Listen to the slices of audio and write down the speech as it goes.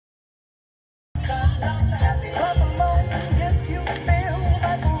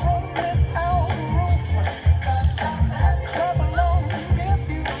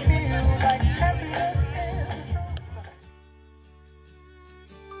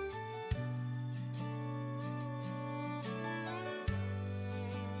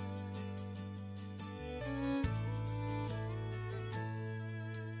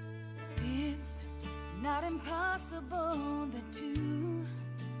not impossible that two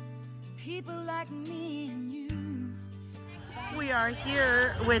people like me and you. We are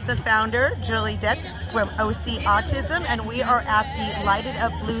here with the founder, Julie Diep from OC Autism, and we are at the Lighted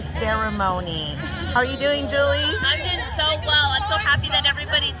Up Blue ceremony. How are you doing, Julie? I'm doing so well. I'm so happy that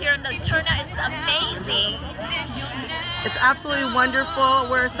everybody's here, and the turnout is amazing. It's absolutely wonderful.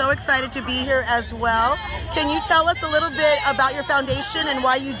 We're so excited to be here as well. Can you tell us a little bit about your foundation and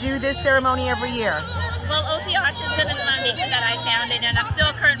why you do this ceremony every year? Well, OC Autism is a foundation that I founded, and I'm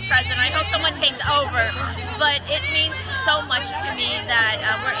still a current president. I hope someone takes over, but it means so much to me that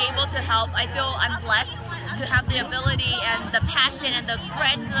we're able to help. I feel I'm blessed to have the ability and the passion and the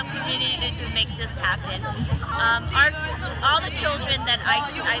friends in the community to make this happen. All the children that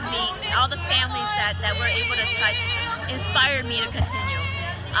I meet, all the families that we're able to touch, inspired me to continue.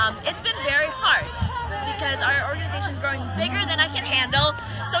 It's been very hard because our organization is growing bigger than I can handle,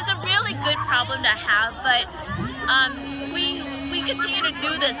 so it's a really good problem to have, but we continue to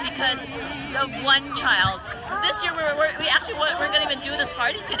do this because of one child. This year we're going to even do this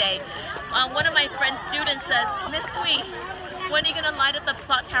party today. One of my friend's students says, "Miss Twee, when are you going to light up the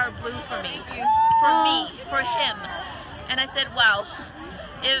clock tower blue for me? For him." And I said, wow,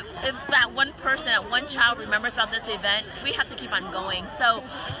 if that one person, that one child remembers about this event, we have to keep on going. So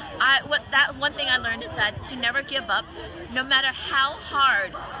that one thing I learned is that to never give up, no matter how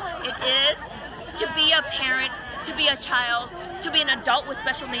hard it is to be a parent, to be a child, to be an adult with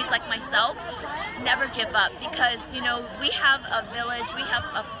special needs like myself. Never give up, because you know we have a village, we have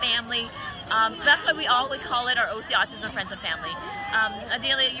a family. That's why we call it our OC Autism Friends and Family.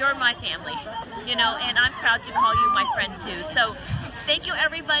 Adelia, you're my family, you know, and I'm proud to call you my friend too. So thank you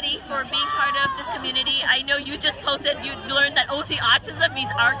everybody for being part of this community. I know you just posted, you learned that OC Autism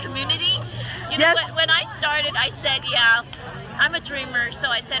means our community. You know, when I started, I said, yeah, I'm a dreamer, so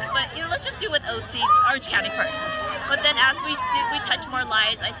I said, but you know, let's just do it with OC, Orange County first. But then as we touch more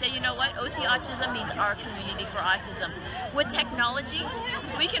lives, I said, you know what, OC Autism means our community for autism. With technology,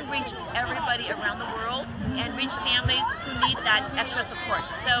 we can reach everybody around the world and reach families who need that extra support.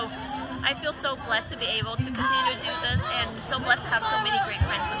 So I feel so blessed to be able to continue to do this, and so blessed to have so many great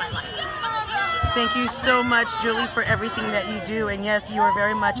friends in my life. Thank you so much, Julie, for everything that you do. And yes, you are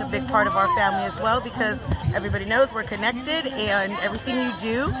very much a big part of our family as well, because everybody knows we're connected, and everything you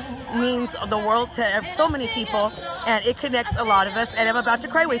do means the world to so many people, and it connects a lot of us. And I'm about to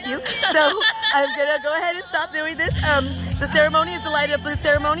cry with you, so I'm gonna go ahead and stop doing this. The ceremony is the Light Up Blue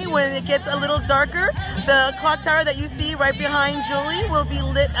ceremony. When it gets a little darker, the clock tower that you see right behind Julie will be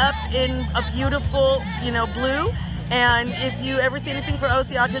lit up in a beautiful, you know, blue. And if you ever see anything for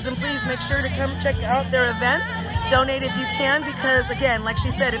OC Autism, please make sure to come check out their events. Donate if you can, because again, like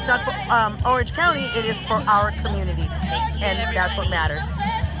she said, it's not for Orange County, it is for our community. Thank you, and everybody. That's what matters.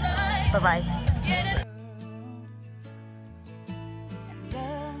 Bye-bye.